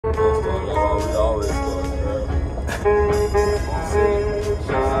This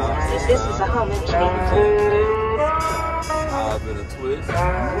is a home engineering. I've been a twist.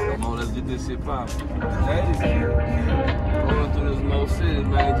 Come on, let's get this shit poppin'. Hey, going through this mo.city,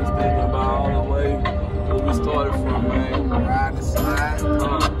 man, just thinking about all the way where we started from, man. Ride the slide.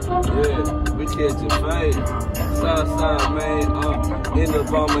 Yeah, we catchin' Phade. Southside, man, in the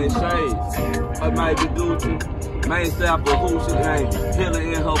bum and shades. I might be Gucci. Main step of who she ain't. Pillar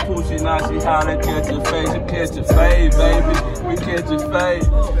in her poochie, now she hollering, catchin' Phade. You catchin' Phade, baby. We catchin' Phade.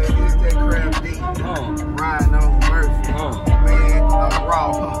 It's that crab deep. Riding on Murphy. Man, I'm raw,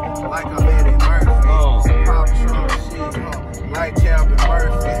 like I'm Eddie Murphy. Pop Trump shit, like Calvin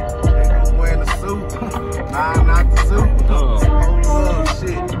Murphy. They gon' wear the suit. Nah, not the suit. Hold up,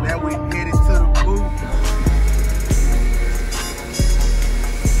 shit. Now we headed to the booth.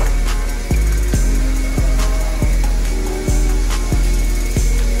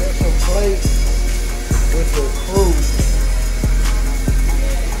 Plate with the crew.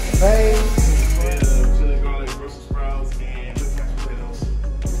 Phade, chili garlic, Brussels sprouts, and whipped mashed potatoes.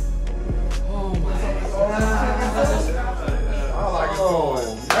 Oh my God. I like it. Oh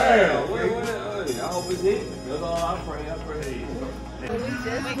man. Wait. I hope it's hit. That's all I pray. We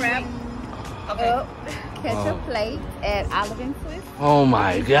just wrapped up ketchup plate at Olive and Twist. Oh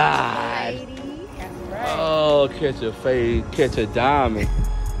my God. Lady. That's right. Oh, catch a Phade, catch a diamond.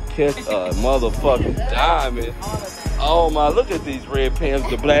 Catch a motherfucking diamond. Oh my, look at these red pants,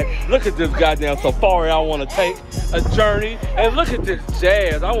 the black. Look at this goddamn safari I want to take, a journey. And look at this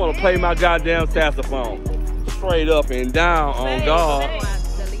jazz. I want to play my goddamn saxophone. Straight up and down on God.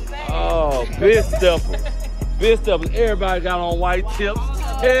 Oh, big steppers. Big steppers. Everybody got on white tips.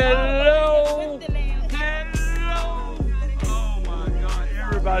 Hello. Hello. Oh my God.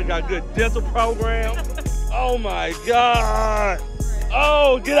 Everybody got good dental program. Oh my God.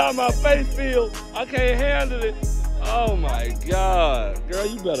 Oh, get out of my face field. I can't handle it. Oh my God. Girl,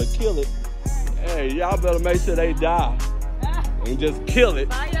 you better kill it. Hey, y'all better make sure they die. And just kill it.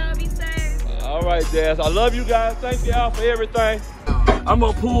 Bye, y'all. Be safe. All right, Jazz. I love you guys. Thank y'all for everything. I'm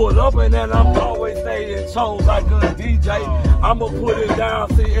gonna pull it up and then I'm always staying in shows like a DJ. I'm gonna put it down,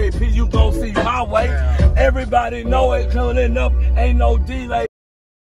 CAP. You gon' see my way. Everybody know it coming up. Ain't no delay.